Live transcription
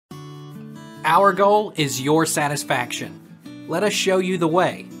Our goal is your satisfaction. Let us show you the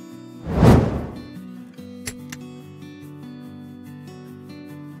way.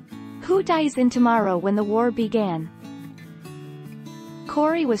 Who dies in Tomorrow When the War Began?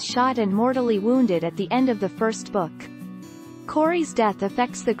 Corey was shot and mortally wounded at the end of the first book. Corey's death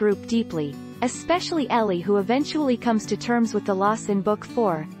affects the group deeply, especially Ellie, who eventually comes to terms with the loss in Book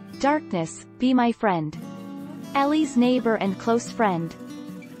 4, Darkness, Be My Friend. Ellie's neighbor and close friend.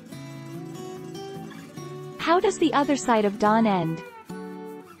 How does The Other Side of Dawn end?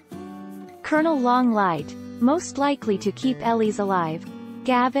 Colonel Long lied, most likely to keep Ellie's alive.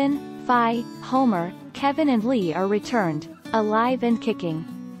 Gavin, Fi, Homer, Kevin and Lee are returned, alive and kicking.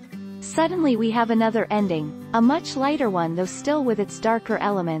 Suddenly we have another ending, a much lighter one though still with its darker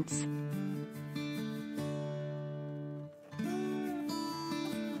elements.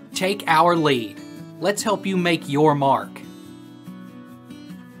 Take our lead. Let's help you make your mark.